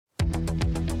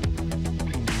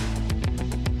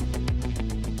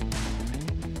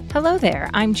Hello there,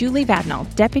 I'm Julie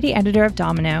Vadnal, Deputy Editor of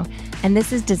Domino, and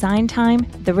this is Design Time,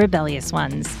 The Rebellious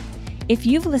Ones. If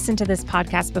you've listened to this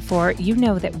podcast before, you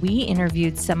know that we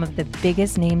interviewed some of the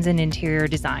biggest names in interior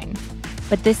design.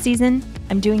 But this season,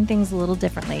 I'm doing things a little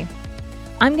differently.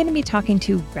 I'm going to be talking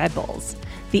to rebels,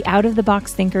 the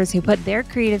out-of-the-box thinkers who put their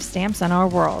creative stamps on our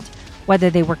world, whether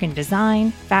they work in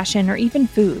design, fashion, or even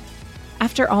food.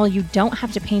 After all, you don't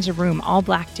have to paint a room all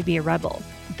black to be a rebel,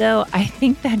 though I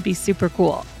think that'd be super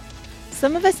cool.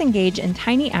 Some of us engage in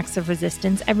tiny acts of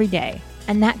resistance every day,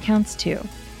 and that counts too.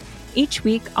 Each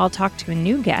week, I'll talk to a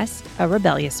new guest, a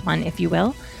rebellious one, if you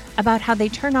will, about how they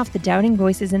turn off the doubting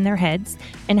voices in their heads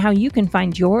and how you can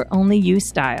find your only you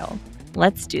style.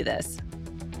 Let's do this.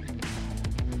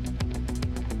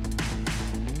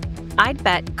 I'd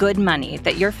bet good money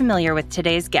that you're familiar with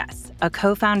today's guest, a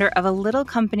co-founder of a little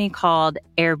company called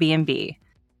Airbnb.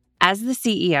 As the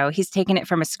CEO, he's taken it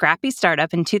from a scrappy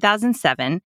startup in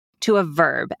 2007 to a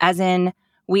verb, as in,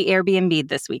 we Airbnb'd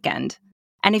this weekend.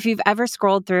 And if you've ever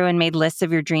scrolled through and made lists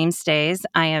of your dream stays,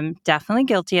 I am definitely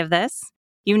guilty of this.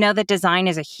 You know that design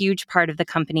is a huge part of the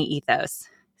company ethos.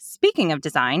 Speaking of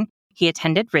design, he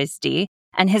attended RISD,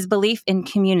 and his belief in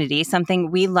community, something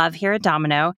we love here at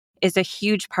Domino, is a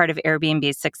huge part of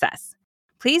Airbnb's success.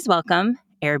 Please welcome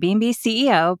Airbnb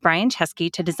CEO Brian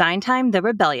Chesky to Design Time, The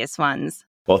Rebellious Ones.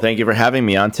 Well, thank you for having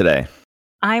me on today.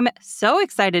 I'm so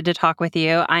excited to talk with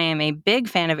you. I am a big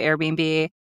fan of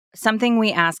Airbnb. Something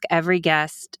we ask every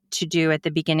guest to do at the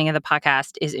beginning of the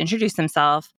podcast is introduce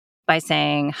themselves by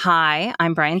saying, "Hi,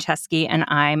 I'm Brian Chesky, and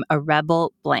I'm a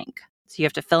rebel blank." So you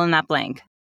have to fill in that blank.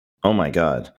 Oh my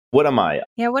God. What am I?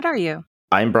 Yeah, what are you?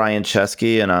 I'm Brian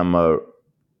Chesky, and I'm a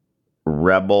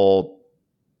rebel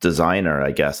designer, I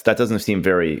guess. That doesn't seem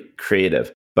very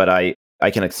creative, but I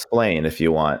can explain if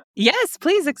you want. Yes,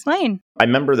 please explain. I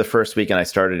remember the first weekend I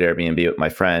started Airbnb with my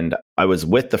friend. I was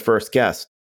with the first guest,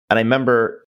 and I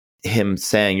remember him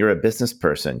saying, "You're a business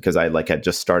person," because I had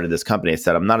just started this company. I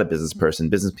said, "I'm not a business person.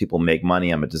 Business people make money.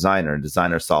 I'm a designer, and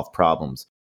designers solve problems."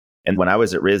 And when I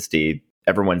was at RISD,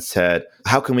 everyone said,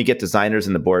 "How can we get designers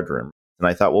in the boardroom?" And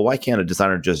I thought, well, why can't a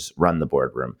designer just run the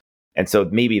boardroom? And so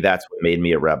maybe that's what made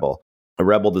me a rebel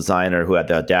designer who had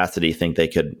the audacity to think they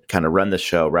could kind of run the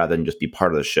show rather than just be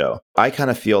part of the show. I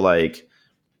kind of feel like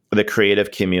the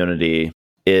creative community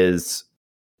is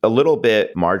a little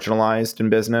bit marginalized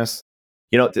in business.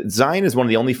 You know, design is one of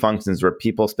the only functions where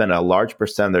people spend a large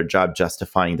percent of their job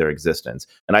justifying their existence.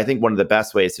 And I think one of the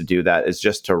best ways to do that is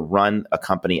just to run a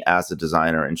company as a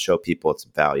designer and show people its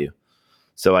value.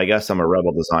 So I guess I'm a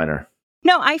rebel designer.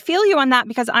 No, I feel you on that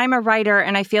because I'm a writer,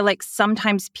 and I feel like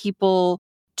sometimes people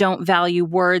don't value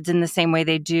words in the same way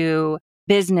they do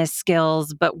business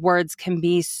skills, but words can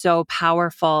be so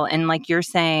powerful. And like you're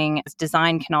saying,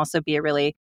 design can also be a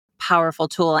really powerful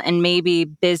tool. And maybe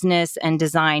business and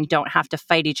design don't have to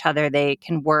fight each other. They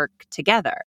can work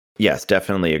together. Yes,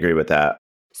 definitely agree with that.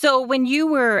 So when you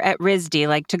were at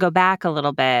RISD, to go back a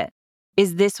little bit,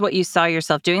 is this what you saw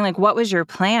yourself doing? What was your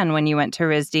plan when you went to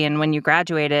RISD, and when you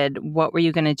graduated, what were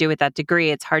you going to do with that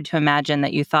degree? It's hard to imagine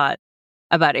that you thought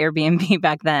about Airbnb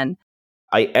back then.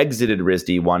 I exited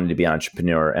RISD wanting to be an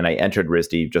entrepreneur, and I entered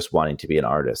RISD just wanting to be an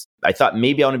artist. I thought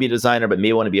maybe I want to be a designer, but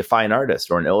maybe I want to be a fine artist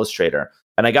or an illustrator.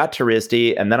 And I got to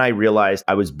RISD, and then I realized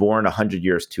I was born 100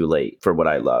 years too late for what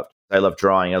I loved. I love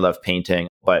drawing, I love painting,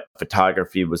 but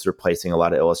photography was replacing a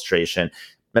lot of illustration.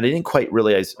 But I didn't quite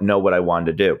really know what I wanted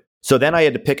to do. So then I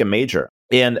had to pick a major,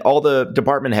 and all the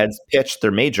department heads pitched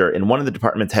their major. And one of the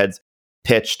department heads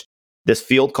pitched this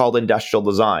field called industrial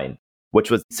design,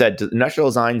 which said industrial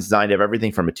design is designed to have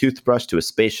everything from a toothbrush to a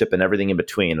spaceship and everything in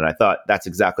between. And I thought, that's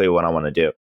exactly what I want to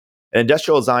do. And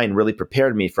industrial design really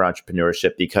prepared me for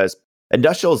entrepreneurship because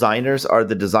industrial designers are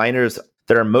the designers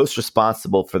that are most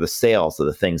responsible for the sales of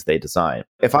the things they design.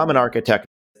 If I'm an architect,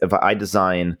 if I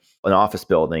design an office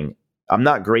building, I'm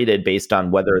not graded based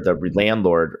on whether the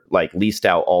landlord leased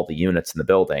out all the units in the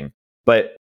building.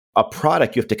 But a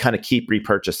product you have to kind of keep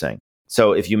repurchasing.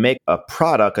 So if you make a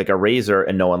product like a razor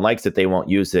and no one likes it, they won't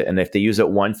use it. And if they use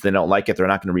it once, they don't like it, they're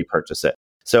not going to repurchase it.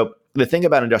 So the thing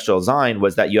about industrial design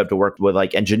was that you have to work with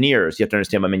engineers. You have to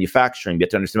understand about manufacturing. You have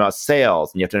to understand about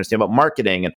sales, and you have to understand about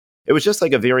marketing. And it was just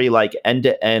a very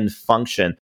end-to-end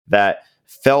function that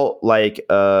felt like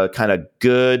a kind of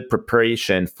good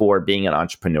preparation for being an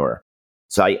entrepreneur.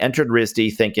 So I entered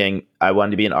RISD thinking I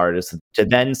wanted to be an artist, to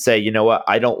then say, you know what,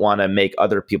 I don't want to make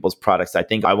other people's products. I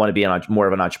think I want to be more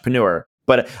of an entrepreneur.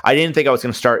 But I didn't think I was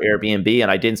going to start Airbnb,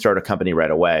 and I didn't start a company right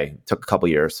away. It took a couple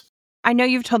years. I know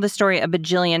you've told the story a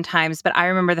bajillion times, but I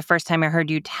remember the first time I heard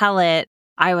you tell it,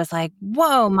 I was like,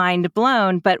 whoa, mind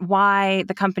blown. But why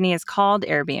the company is called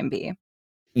Airbnb?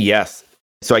 Yes.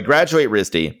 So I graduate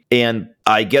RISD and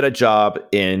I get a job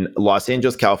in Los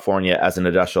Angeles, California as an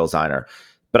industrial designer.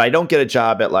 But I don't get a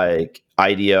job at like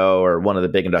IDEO or one of the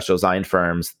big industrial design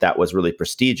firms that was really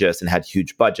prestigious and had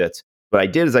huge budgets. What I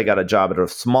did is I got a job at a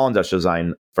small industrial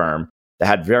design firm that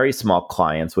had very small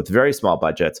clients with very small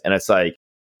budgets. And it's like,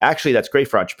 actually, that's great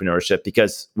for entrepreneurship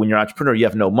because when you're an entrepreneur, you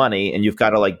have no money and you've got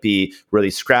to like be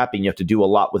really scrappy and you have to do a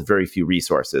lot with very few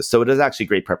resources. So it is actually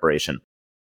great preparation.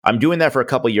 I'm doing that for a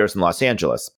couple of years in Los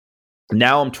Angeles.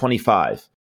 Now I'm 25.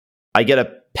 I get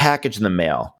a package in the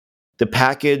mail. The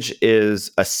package is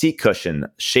a seat cushion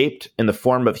shaped in the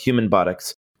form of human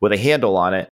buttocks with a handle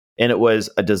on it. And it was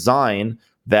a design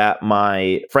that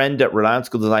my friend at Rhode Island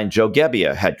School of Design, Joe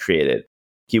Gebbia, had created.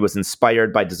 He was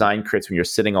inspired by design crits when you're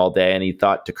sitting all day, and he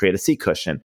thought to create a seat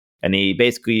cushion. And he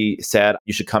basically said,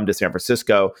 you should come to San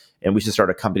Francisco and we should start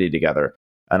a company together.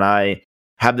 And I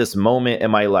have this moment in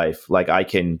my life, like I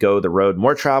can go the road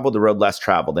more traveled, the road less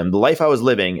traveled. And the life I was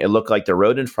living, it looked like the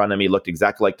road in front of me looked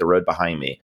exactly like the road behind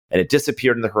me. And it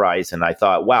disappeared in the horizon. I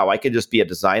thought, wow, I could just be a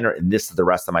designer and this is the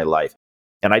rest of my life.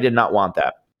 And I did not want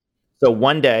that. So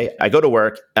one day I go to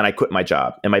work and I quit my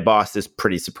job and my boss is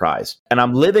pretty surprised. And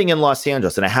I'm living in Los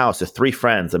Angeles in a house with 3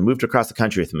 friends that moved across the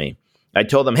country with me. I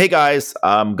told them, hey guys,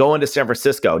 I'm going to San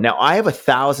Francisco. Now I have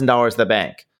 $1,000 in the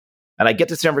bank. And I get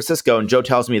to San Francisco and Joe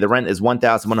tells me the rent is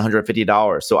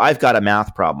 $1,150. So I've got a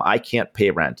math problem. I can't pay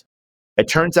rent. It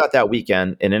turns out that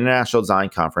weekend, an international design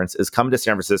conference is coming to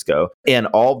San Francisco, and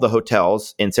all of the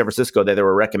hotels in San Francisco that they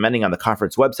were recommending on the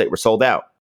conference website were sold out.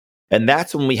 And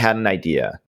that's when we had an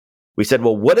idea. We said,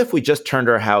 well, what if we just turned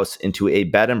our house into a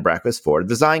bed and breakfast for a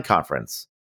design conference?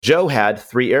 Joe had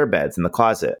 3 airbeds in the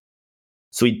closet.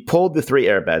 So we pulled the 3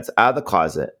 airbeds out of the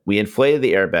closet, we inflated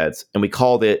the airbeds, and we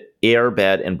called it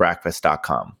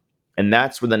airbedandbreakfast.com. And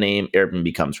that's where the name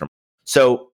Airbnb comes from.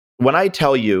 So when I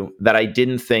tell you that I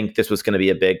didn't think this was going to be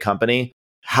a big company,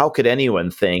 how could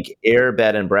anyone think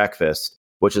Airbed and Breakfast,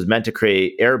 which is meant to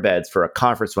create airbeds for a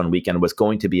conference one weekend, was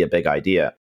going to be a big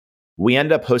idea? We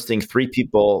ended up hosting 3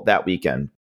 people that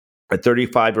weekend. A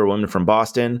 35-year-old woman from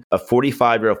Boston, a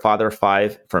 45-year-old father of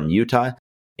 5 from Utah,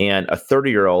 and a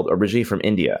 30-year-old originally from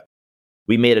India.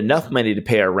 We made enough money to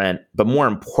pay our rent, but more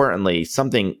importantly,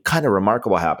 something kind of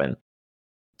remarkable happened.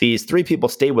 These 3 people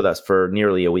stayed with us for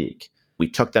nearly a week. We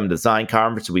took them to design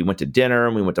conferences, we went to dinner,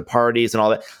 and we went to parties and all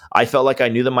that. I felt like I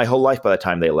knew them my whole life by the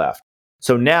time they left.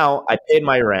 So now I paid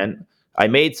my rent, I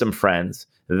made some friends,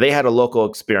 they had a local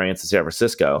experience in San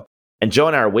Francisco, and Joe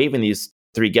and I are waving these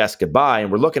 3 guests goodbye,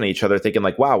 and we're looking at each other thinking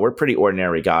like, wow, we're pretty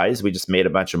ordinary guys. We just made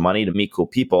a bunch of money to meet cool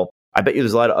people. I bet you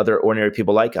there's a lot of other ordinary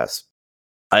people like us.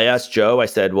 I asked Joe, I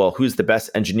said, well, who's the best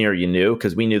engineer you knew?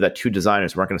 Because we knew that 2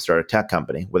 designers weren't going to start a tech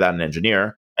company without an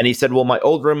engineer. And he said, well, my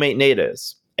old roommate Nate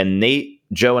is. And Nate,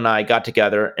 Joe, and I got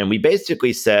together and we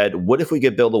basically said, what if we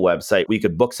could build a website? We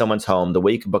could book someone's home the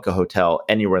way you could book a hotel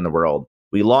anywhere in the world.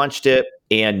 We launched it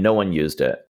and no one used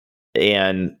it.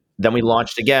 And then we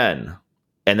launched again.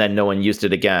 And then no one used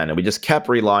it again. And we just kept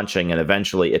relaunching and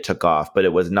eventually it took off. But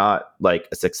it was not like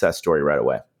a success story right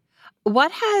away.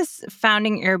 What has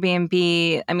founding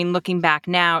Airbnb, looking back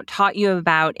now, taught you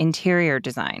about interior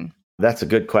design? That's a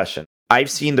good question. I've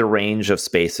seen the range of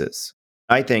spaces.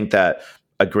 I think that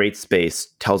a great space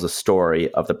tells a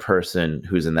story of the person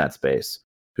who's in that space,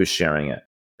 who's sharing it.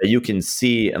 That you can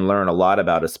see and learn a lot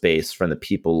about a space from the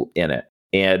people in it.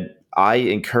 And I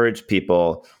encourage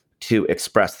people to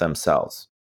express themselves,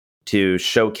 to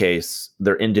showcase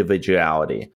their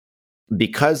individuality.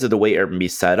 Because of the way Airbnb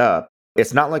is set up,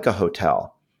 it's not like a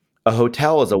hotel. A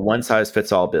hotel is a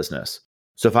one-size-fits-all business.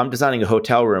 So if I'm designing a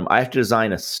hotel room, I have to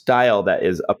design a style that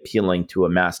is appealing to a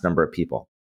mass number of people.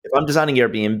 If I'm designing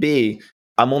Airbnb,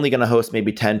 I'm only going to host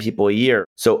maybe 10 people a year.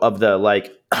 So of the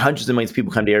hundreds of millions of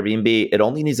people come to Airbnb, it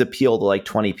only needs to appeal to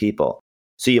 20 people.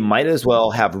 So you might as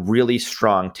well have really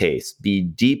strong taste, be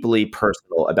deeply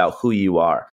personal about who you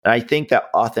are. And I think that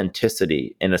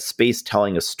authenticity in a space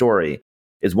telling a story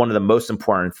is one of the most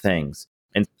important things.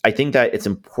 And I think that it's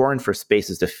important for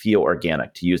spaces to feel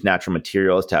organic, to use natural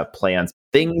materials, to have plans,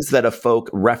 things that evoke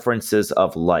references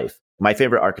of life. My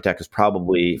favorite architect is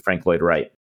probably Frank Lloyd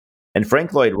Wright. And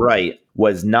Frank Lloyd Wright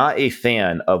was not a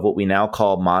fan of what we now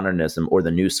call modernism or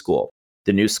the New School.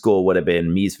 The New School would have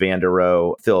been Mies van der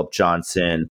Rohe, Philip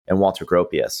Johnson, and Walter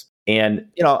Gropius. And,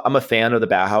 I'm a fan of the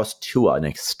Bauhaus to an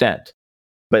extent.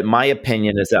 But my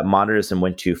opinion is that modernism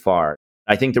went too far.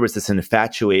 I think there was this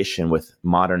infatuation with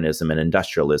modernism and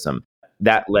industrialism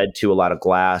that led to a lot of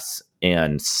glass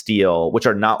and steel, which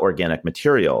are not organic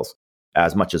materials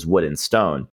as much as wood and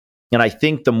stone. And I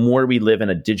think the more we live in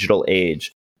a digital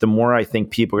age, the more I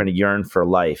think people are going to yearn for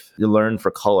life, learn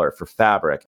for color, for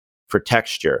fabric, for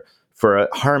texture, for a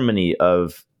harmony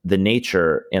of the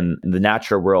nature and the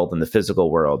natural world and the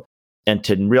physical world, and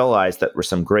to realize that there's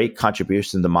some great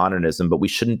contributions to modernism, but we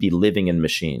shouldn't be living in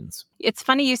machines. It's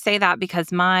funny you say that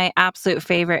because my absolute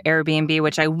favorite Airbnb,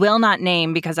 which I will not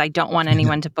name because I don't want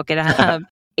anyone to book it up,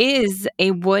 is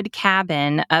a wood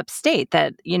cabin upstate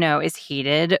that, is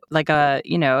heated like a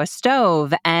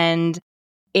stove. And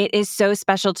it is so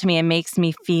special to me. It makes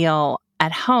me feel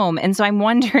at home. And so I'm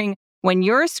wondering, when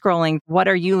you're scrolling, what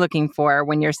are you looking for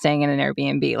when you're staying in an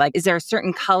Airbnb? Like, is there a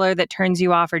certain color that turns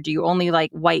you off, or do you only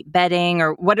like white bedding,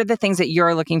 or what are the things that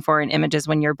you're looking for in images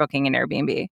when you're booking an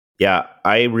Airbnb? Yeah,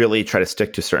 I really try to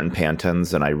stick to certain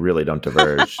Pantones and I really don't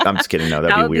diverge. I'm just kidding. No,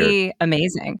 that'd That would be weird. be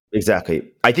amazing. Exactly.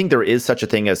 I think there is such a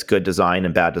thing as good design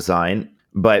and bad design,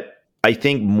 but I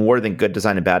think more than good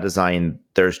design and bad design,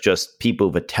 there's just people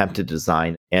who've attempted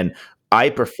design. And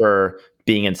I prefer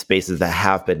being in spaces that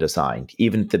have been designed,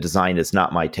 even if the design is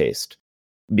not my taste,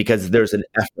 because there's an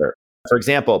effort. For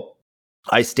example,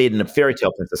 I stayed in a fairy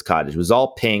tale princess cottage. It was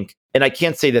all pink. And I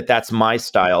can't say that that's my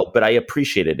style, but I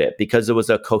appreciated it because it was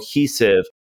a cohesive,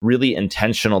 really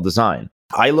intentional design.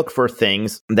 I look for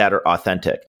things that are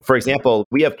authentic. For example,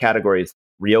 we have categories,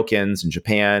 ryokans in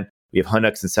Japan, we have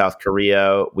hanuks in South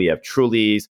Korea, we have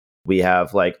trulies, we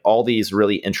have like all these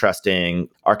really interesting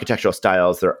architectural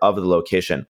styles that are of the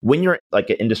location. When you're like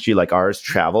an industry like ours,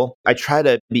 travel, I try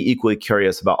to be equally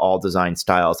curious about all design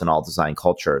styles and all design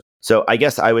cultures. So I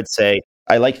guess I would say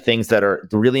I like things that are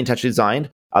really intentionally designed.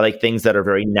 I like things that are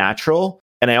very natural.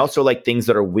 And I also like things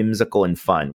that are whimsical and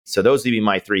fun. So those would be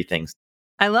my three things.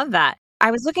 I love that.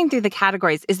 I was looking through the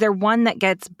categories. Is there one that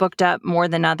gets booked up more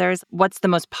than others? What's the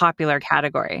most popular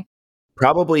category?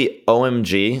 Probably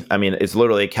OMG. I mean, it's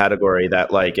literally a category that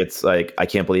it's like, I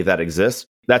can't believe that exists.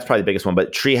 That's probably the biggest one.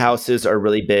 But tree houses are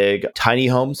really big. Tiny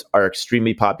homes are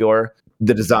extremely popular.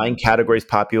 The design category is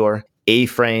popular.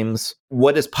 A-frames.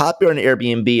 What is popular in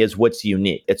Airbnb is what's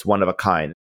unique. It's one of a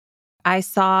kind. I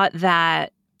saw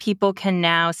that people can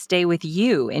now stay with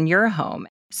you in your home.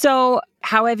 So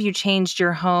how have you changed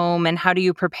your home and how do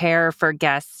you prepare for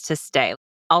guests to stay?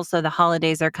 Also, the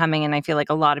holidays are coming and I feel like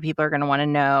a lot of people are going to want to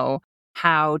know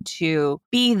how to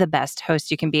be the best host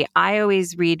you can be. I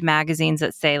always read magazines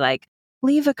that say like,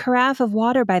 leave a carafe of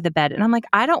water by the bed. And I'm like,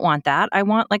 I don't want that. I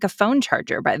want like a phone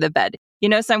charger by the bed.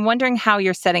 So I'm wondering how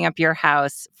you're setting up your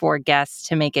house for guests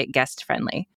to make it guest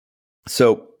friendly.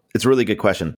 So it's a really good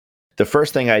question. The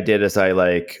first thing I did is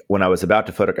when I was about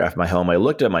to photograph my home, I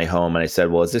looked at my home and I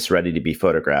said, well, is this ready to be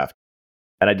photographed?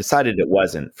 And I decided it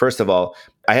wasn't. First of all,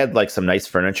 I had some nice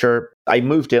furniture. I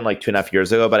moved in 2.5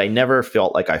 years ago, but I never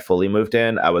felt like I fully moved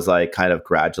in. I was kind of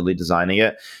gradually designing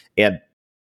it. And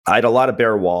I had a lot of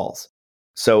bare walls.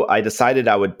 So I decided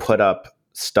I would put up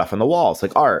stuff on the walls,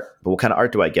 like art. But what kind of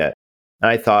art do I get? And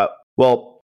I thought, well,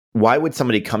 why would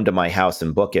somebody come to my house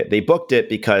and book it? They booked it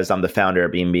because I'm the founder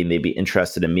of Airbnb and they'd be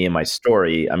interested in me and my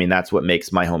story. I mean, that's what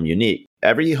makes my home unique.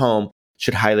 Every home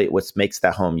should highlight what makes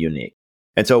that home unique.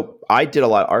 And so I did a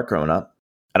lot of art growing up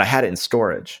and I had it in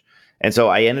storage. And so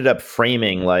I ended up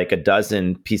framing a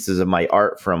dozen pieces of my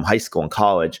art from high school and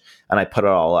college, and I put it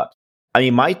all up. I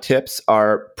mean, my tips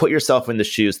are put yourself in the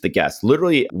shoes of the guest.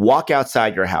 Literally walk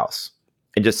outside your house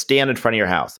and just stand in front of your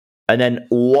house. And then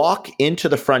walk into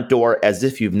the front door as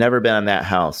if you've never been in that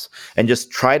house and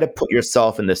just try to put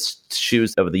yourself in the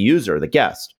shoes of the user, the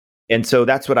guest. And so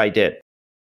that's what I did.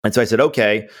 And so I said,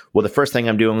 okay, well, the first thing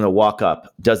I'm doing is to walk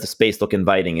up. Does the space look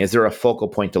inviting? Is there a focal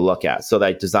point to look at? So that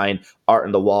I designed art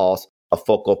on the walls, a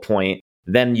focal point.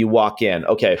 Then you walk in.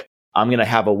 Okay, I'm going to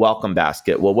have a welcome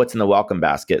basket. Well, what's in the welcome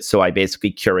basket? So I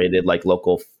basically curated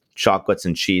local chocolates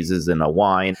and cheeses and a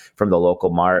wine from the local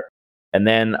mart. And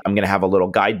then I'm going to have a little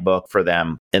guidebook for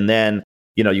them. And then,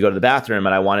 you go to the bathroom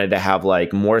and I wanted to have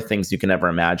more things you can ever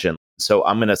imagine. So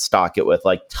I'm going to stock it with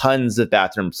tons of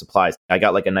bathroom supplies. I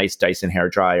got a nice Dyson hair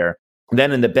dryer.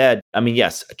 Then in the bed, I mean,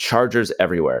 yes, chargers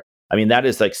everywhere. I mean, that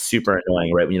is super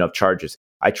annoying, right? When you have chargers.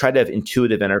 I try to have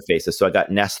intuitive interfaces. So I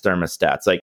got Nest thermostats.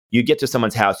 You get to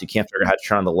someone's house, you can't figure out how to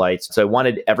turn on the lights. So I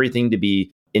wanted everything to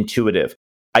be intuitive.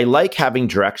 I like having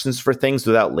directions for things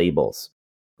without labels.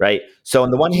 Right. So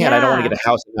on the one hand, I don't want to get a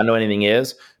house I don't know anything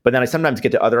is, but then I sometimes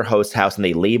get to other hosts' house and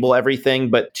they label everything,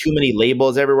 but too many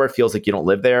labels everywhere feels like you don't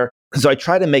live there. So I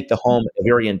try to make the home a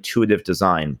very intuitive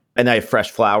design. And I have fresh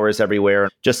flowers everywhere,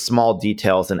 just small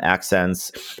details and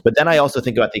accents. But then I also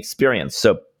think about the experience.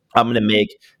 So I'm going to make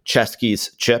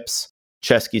Chesky's chips.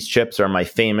 Chesky's chips are my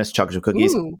famous chocolate chip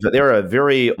cookies. Ooh. They're a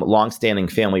very long-standing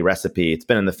family recipe. It's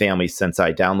been in the family since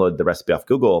I downloaded the recipe off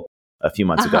Google a few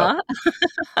months ago.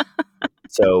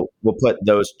 So we'll put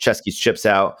those Chesky's chips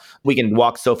out. We can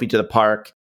walk Sophie to the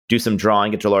park, do some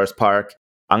drawing at Dolores Park.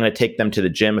 I'm going to take them to the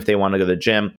gym if they want to go to the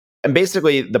gym. And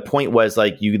basically, the point was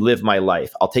like, you live my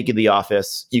life. I'll take you to the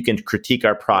office. You can critique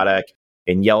our product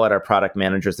and yell at our product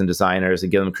managers and designers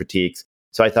and give them critiques.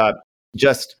 So I thought,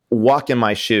 just walk in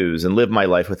my shoes and live my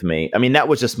life with me. I mean, that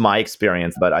was just my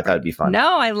experience, but I thought it'd be fun.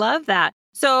 No, I love that.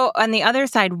 So on the other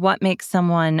side, what makes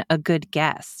someone a good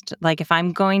guest? Like if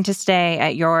I'm going to stay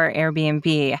at your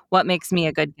Airbnb, what makes me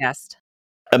a good guest?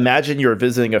 Imagine you're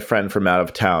visiting a friend from out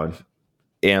of town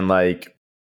and like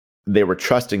they were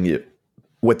trusting you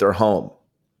with their home.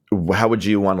 How would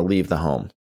you want to leave the home?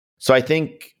 So I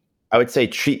think I would say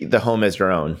treat the home as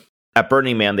your own. At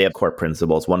Burning Man, they have core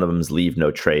principles. One of them is leave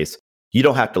no trace. You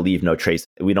don't have to leave no trace.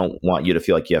 We don't want you to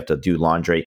feel like you have to do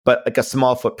laundry, but like a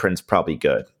small footprint's probably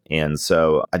good. And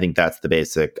so I think that's the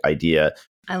basic idea.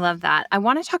 I love that. I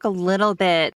want to talk a little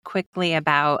bit quickly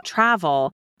about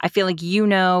travel. I feel like you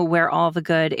know where all the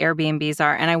good Airbnbs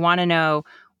are, and I want to know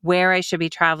where I should be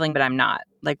traveling, but I'm not.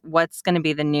 Like what's going to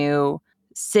be the new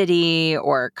city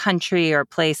or country or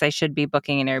place I should be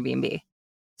booking an Airbnb?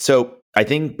 So I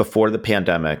think before the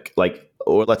pandemic,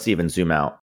 or let's even zoom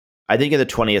out. I think in the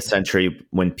 20th century,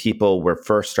 when people were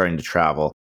first starting to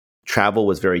travel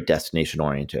was very destination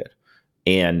oriented.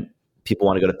 And people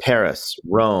want to go to Paris,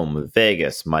 Rome,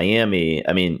 Vegas, Miami.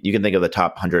 I mean, you can think of the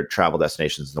top 100 travel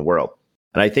destinations in the world.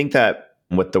 And I think that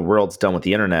what the world's done with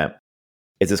the internet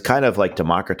is it's kind of like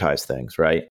democratized things,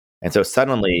 right? And so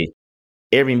suddenly,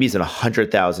 Airbnb's in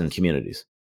 100,000 communities.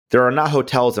 There are not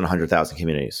hotels in 100,000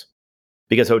 communities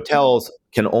because hotels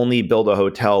can only build a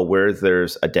hotel where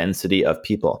there's a density of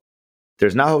people.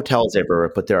 There's not hotels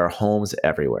everywhere, but there are homes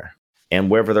everywhere.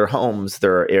 And wherever there are homes,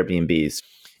 there are Airbnbs.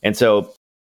 And so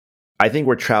I think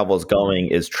where travel is going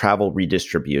is travel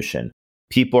redistribution.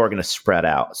 People are going to spread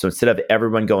out. So instead of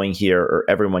everyone going here or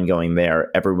everyone going there,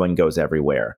 everyone goes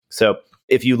everywhere. So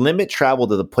if you limit travel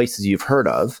to the places you've heard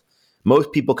of,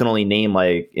 most people can only name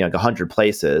like 100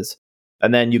 places.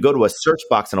 And then you go to a search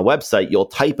box on a website, you'll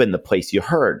type in the place you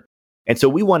heard. And so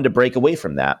we wanted to break away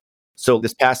from that. So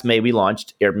this past May, we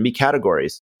launched Airbnb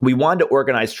categories. We wanted to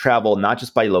organize travel not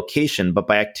just by location, but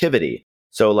by activity.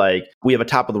 So like we have a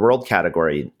top of the world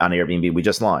category on Airbnb we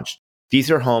just launched.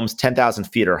 These are homes 10,000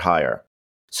 feet or higher.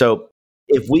 So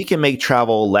if we can make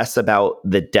travel less about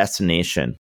the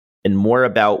destination and more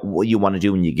about what you want to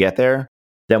do when you get there,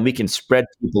 then we can spread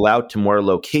people out to more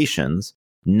locations,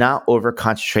 not over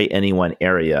concentrate any one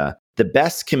area. The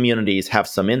best communities have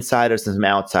some insiders and some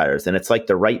outsiders, and it's like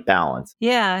the right balance.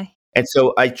 Yeah. And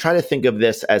so I try to think of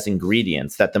this as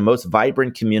ingredients, that the most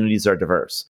vibrant communities are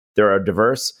diverse. There are a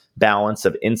diverse balance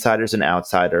of insiders and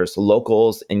outsiders,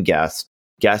 locals and guests,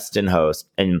 guest and host.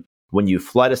 And when you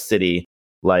flood a city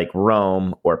like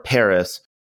Rome or Paris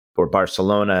or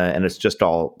Barcelona, and it's just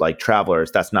all like travelers,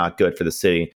 that's not good for the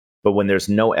city. But when there's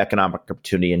no economic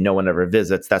opportunity and no one ever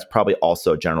visits, that's probably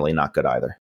also generally not good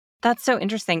either. That's so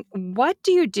interesting. What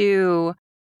do you do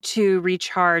to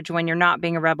recharge when you're not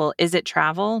being a rebel? Is it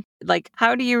travel? Like,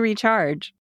 how do you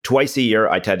recharge? Twice a year,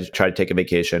 I try to take a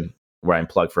vacation where I'm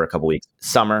plugged for a couple weeks.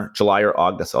 Summer, July or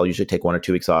August, I'll usually take 1 or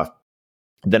 2 weeks off.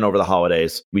 Then over the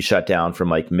holidays, we shut down from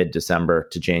like mid-December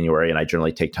to January, and I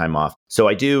generally take time off. So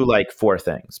I do like 4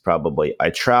 things, probably. I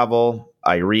travel,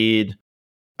 I read,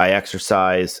 I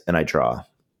exercise, and I draw.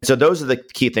 So those are the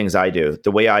key things I do.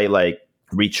 The way I like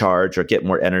recharge or get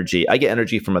more energy, I get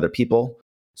energy from other people.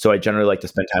 So I generally like to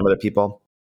spend time with other people.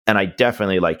 And I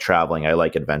definitely like traveling. I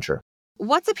like adventure.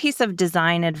 What's a piece of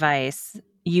design advice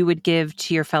you would give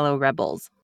to your fellow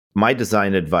rebels? My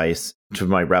design advice to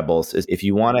my rebels is if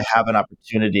you want to have an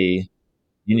opportunity,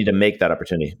 you need to make that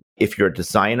opportunity. If you're a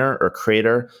designer or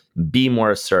creator, be more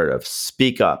assertive,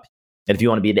 speak up. And if you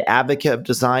want to be an advocate of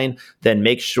design, then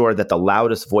make sure that the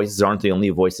loudest voices aren't the only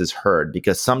voices heard,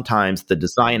 because sometimes the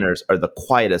designers are the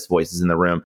quietest voices in the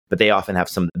room, but they often have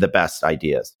some of the best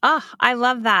ideas. I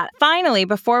love that. Finally,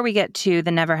 before we get to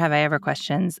the never have I ever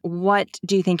questions, what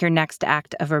do you think your next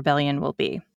act of rebellion will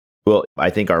be? Well, I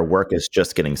think our work is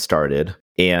just getting started.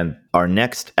 And our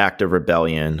next act of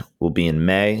rebellion will be in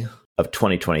May of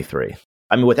 2023.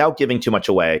 I mean, without giving too much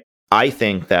away, I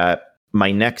think that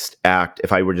my next act,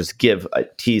 if I were just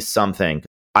tease something,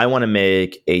 I want to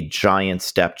make a giant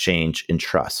step change in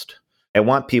trust. I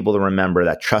want people to remember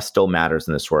that trust still matters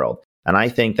in this world. And I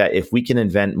think that if we can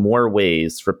invent more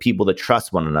ways for people to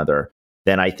trust one another,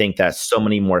 then I think that so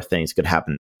many more things could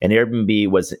happen. And Airbnb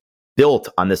was built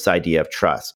on this idea of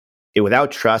trust.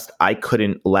 Without trust, I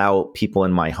couldn't allow people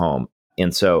in my home.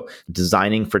 And so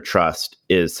designing for trust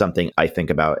is something I think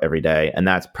about every day. And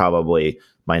that's probably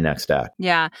my next act.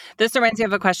 Yeah. This reminds me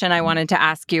of a question I wanted to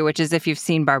ask you, which is if you've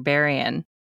seen Barbarian.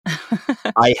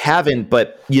 I haven't,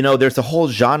 but there's a whole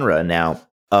genre now.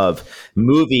 of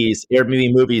movies,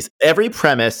 Airbnb movies. Every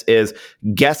premise is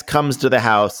guest comes to the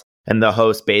house and the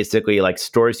host basically like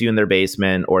stores you in their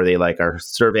basement, or they like are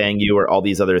surveying you, or all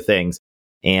these other things.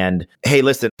 And hey,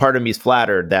 listen, part of me is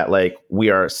flattered that like we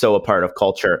are so a part of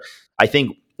culture. I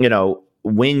think,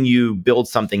 when you build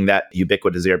something that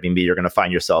ubiquitous Airbnb, you're going to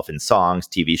find yourself in songs,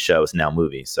 TV shows, now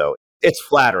movies. So it's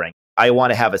flattering. I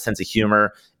want to have a sense of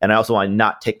humor, and I also want to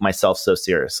not take myself so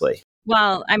seriously.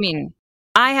 Well, I mean,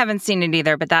 I haven't seen it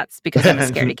either, but that's because I'm a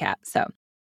scaredy cat. So,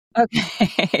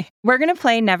 okay. We're going to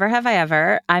play Never Have I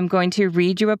Ever. I'm going to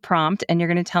read you a prompt, and you're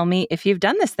going to tell me if you've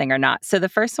done this thing or not. So the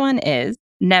first one is,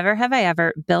 never have I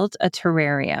ever built a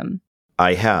terrarium.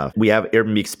 I have. We have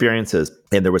Airbnb experiences,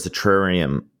 and there was a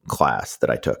terrarium class that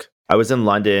I took. I was in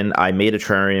London. I made a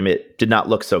terrarium. It did not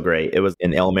look so great. It was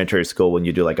in elementary school when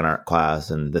you do like an art class,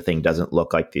 and the thing doesn't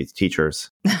look like these teachers.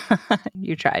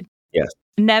 You tried. Yes.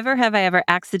 Never have I ever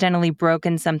accidentally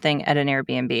broken something at an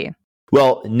Airbnb.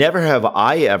 Well, never have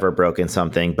I ever broken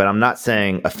something, but I'm not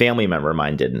saying a family member of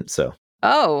mine didn't. So.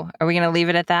 Oh, are we going to leave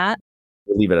it at that?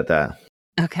 We'll leave it at that.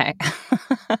 Okay.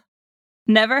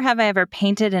 Never have I ever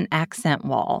painted an accent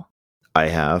wall. I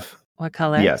have. What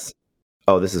color? Yes.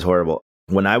 Oh, this is horrible.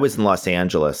 When I was in Los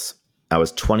Angeles, I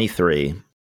was 23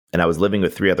 and I was living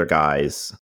with 3 other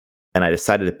guys, and I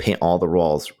decided to paint all the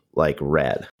walls like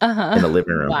red in the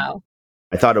living room. Wow.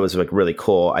 I thought it was like really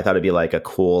cool. I thought it'd be like a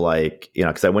cool, like,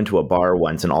 because I went to a bar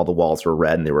once and all the walls were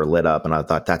red and they were lit up, and I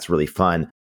thought that's really fun.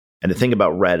 And the thing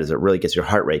about red is it really gets your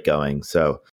heart rate going.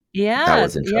 So that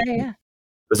was interesting. Yeah.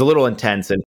 It was a little intense,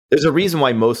 and there's a reason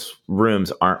why most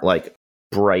rooms aren't like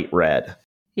bright red.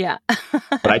 Yeah.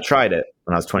 But I tried it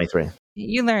when I was 23.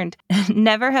 You learned.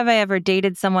 Never have I ever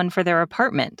dated someone for their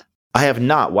apartment. I have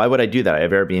not. Why would I do that? I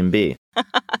have Airbnb.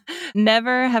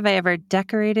 Never have I ever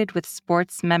decorated with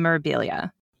sports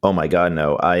memorabilia. Oh my God,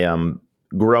 no.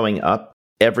 Growing up,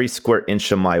 every square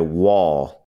inch of my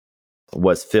wall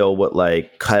was filled with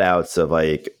like cutouts of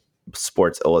like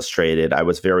Sports Illustrated. I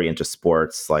was very into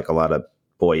sports, like a lot of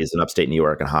boys in upstate New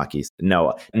York and hockey.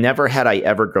 No, never had I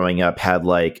ever growing up had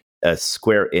like a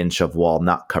square inch of wall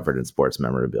not covered in sports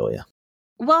memorabilia.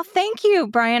 Well, thank you,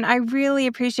 Brian. I really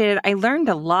appreciate it. I learned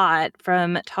a lot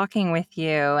from talking with you,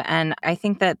 and I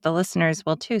think that the listeners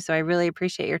will too. So I really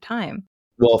appreciate your time.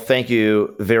 Well, thank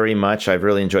you very much. I've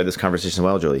really enjoyed this conversation as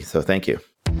well, Julie. So thank you.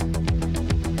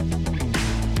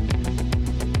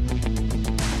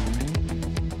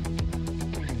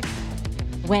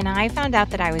 When I found out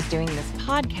that I was doing this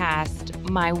podcast,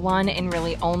 my one and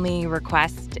really only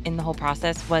request in the whole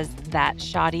process was that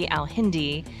Shadi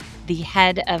Al-Hindi, the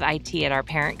head of IT at our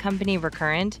parent company,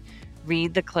 Recurrent,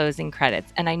 read the closing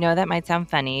credits. And I know that might sound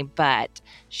funny, but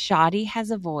Shadi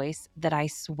has a voice that I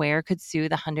swear could sue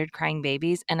the 100 crying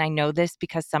babies. And I know this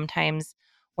because sometimes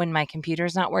when my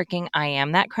computer's not working, I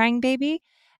am that crying baby.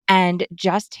 And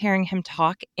just hearing him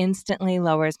talk instantly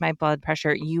lowers my blood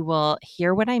pressure. You will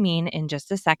hear what I mean in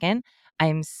just a second.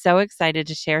 I'm so excited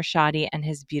to share Shadi and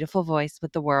his beautiful voice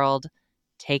with the world.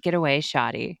 Take it away,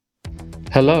 Shadi.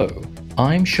 Hello,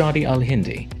 I'm Shadi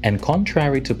Al-Hindi, and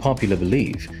contrary to popular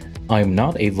belief, I'm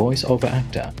not a voiceover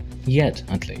actor, yet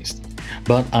at least.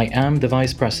 But I am the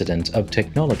Vice President of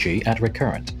Technology at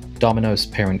Recurrent, Domino's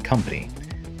parent company.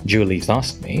 Julie's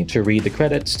asked me to read the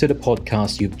credits to the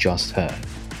podcast you've just heard.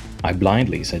 I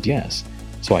blindly said yes,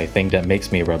 so I think that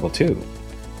makes me a rebel too.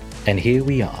 And here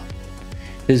we are.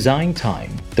 Design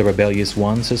Time, The Rebellious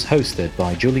Ones is hosted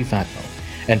by Julie Vadnal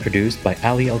and produced by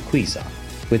Ali Alquiza,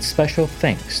 with special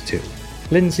thanks to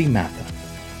Lindsay Mather,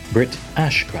 Britt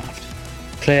Ashcraft,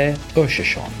 Claire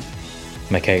Urshashon,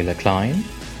 Michaela Klein,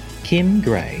 Kim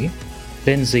Gray,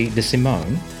 Lindsay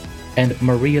DeSimone, and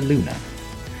Maria Luna.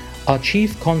 Our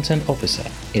Chief Content Officer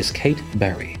is Kate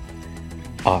Berry.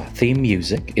 Our theme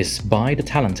music is by the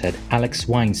talented Alex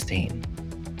Weinstein.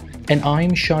 And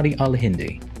I'm Shadi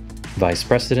Al-Hindi, Vice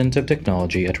President of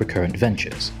Technology at Recurrent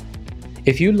Ventures.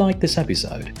 If you like this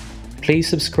episode, please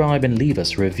subscribe and leave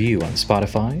us a review on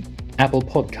Spotify, Apple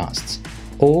Podcasts,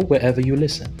 or wherever you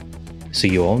listen. See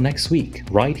you all next week,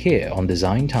 right here on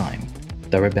Design Time,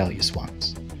 The Rebellious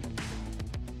Ones.